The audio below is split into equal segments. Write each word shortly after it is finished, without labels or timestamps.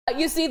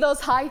You see those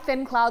high,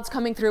 thin clouds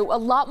coming through. A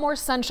lot more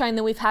sunshine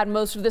than we've had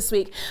most of this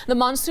week. The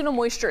monsoonal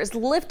moisture is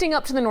lifting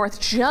up to the north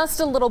just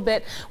a little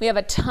bit. We have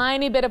a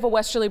tiny bit of a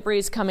westerly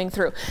breeze coming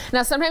through.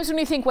 Now, sometimes when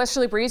you think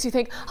westerly breeze, you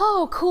think,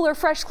 oh, cooler,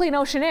 fresh, clean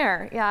ocean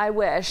air. Yeah, I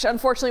wish.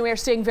 Unfortunately, we are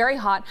staying very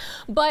hot.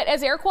 But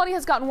as air quality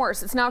has gotten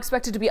worse, it's now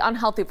expected to be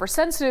unhealthy for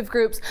sensitive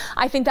groups.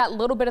 I think that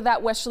little bit of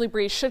that westerly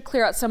breeze should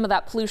clear out some of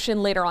that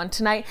pollution later on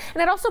tonight.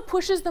 And it also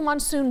pushes the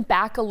monsoon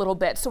back a little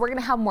bit. So we're going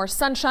to have more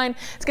sunshine.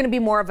 It's going to be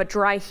more of a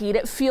dry heat.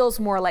 It feels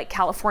more like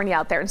California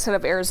out there instead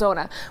of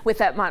Arizona with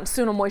that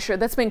monsoonal moisture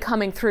that's been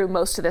coming through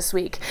most of this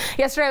week.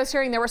 Yesterday I was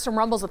hearing there were some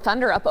rumbles of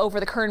thunder up over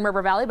the Kern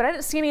River Valley, but I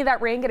didn't see any of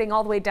that rain getting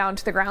all the way down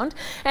to the ground.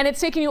 And it's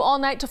taking you all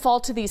night to fall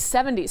to these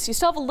 70s. You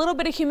still have a little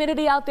bit of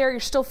humidity out there. You're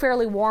still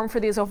fairly warm for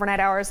these overnight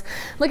hours.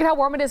 Look at how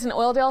warm it is in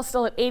Oildale,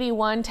 still at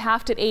 81,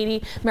 Taft at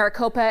 80,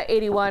 Maricopa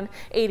 81,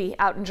 80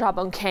 out in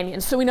Jawbone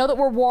Canyon. So we know that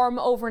we're warm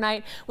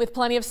overnight with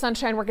plenty of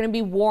sunshine. We're going to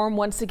be warm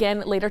once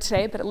again later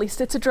today, but at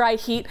least it's a dry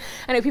heat.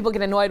 I know people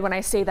get annoyed when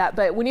I say that,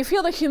 but when you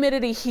feel the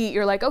humidity heat,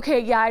 you're like, okay,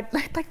 yeah, I'd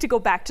like to go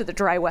back to the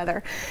dry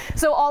weather.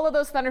 So all of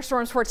those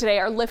thunderstorms for today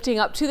are lifting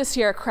up to the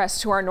Sierra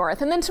Crest to our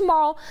north. And then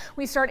tomorrow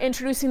we start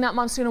introducing that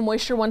monsoonal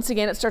moisture once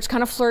again. It starts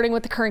kind of flirting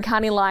with the Kern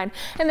County line.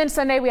 And then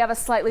Sunday we have a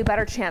slightly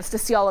better chance to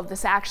see all of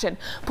this action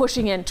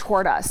pushing in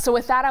toward us. So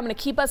with that, I'm going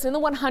to keep us in the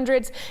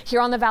 100s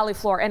here on the valley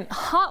floor, and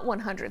hot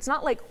 100s,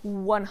 not like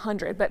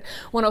 100, but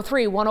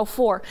 103,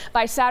 104.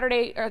 By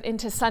Saturday or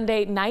into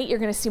Sunday night, you're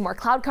going to see more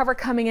cloud cover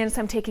coming in.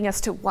 So I'm taking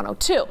us to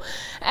 102.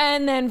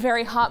 And then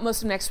very hot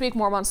most of next week,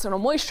 more monsoonal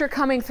moisture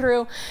coming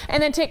through.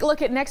 And then take a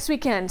look at next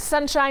weekend.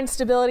 Sunshine,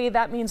 stability,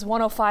 that means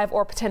 105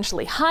 or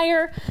potentially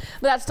higher.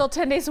 But that's still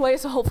 10 days away,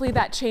 so hopefully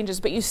that changes.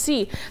 But you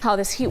see how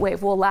this heat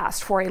wave will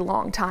last for a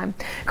long time.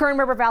 Kern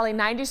River Valley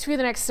 90s for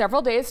the next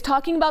several days.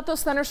 Talking about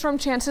those thunderstorm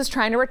chances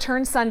trying to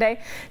return Sunday.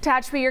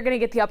 Tehachapi, you're going to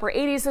get the upper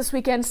 80s this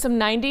weekend. Some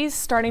 90s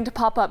starting to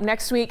pop up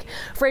next week.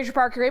 Frazier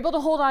Park, you're able to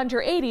hold on to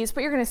your 80s,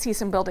 but you're going to see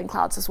some building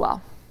clouds as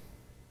well.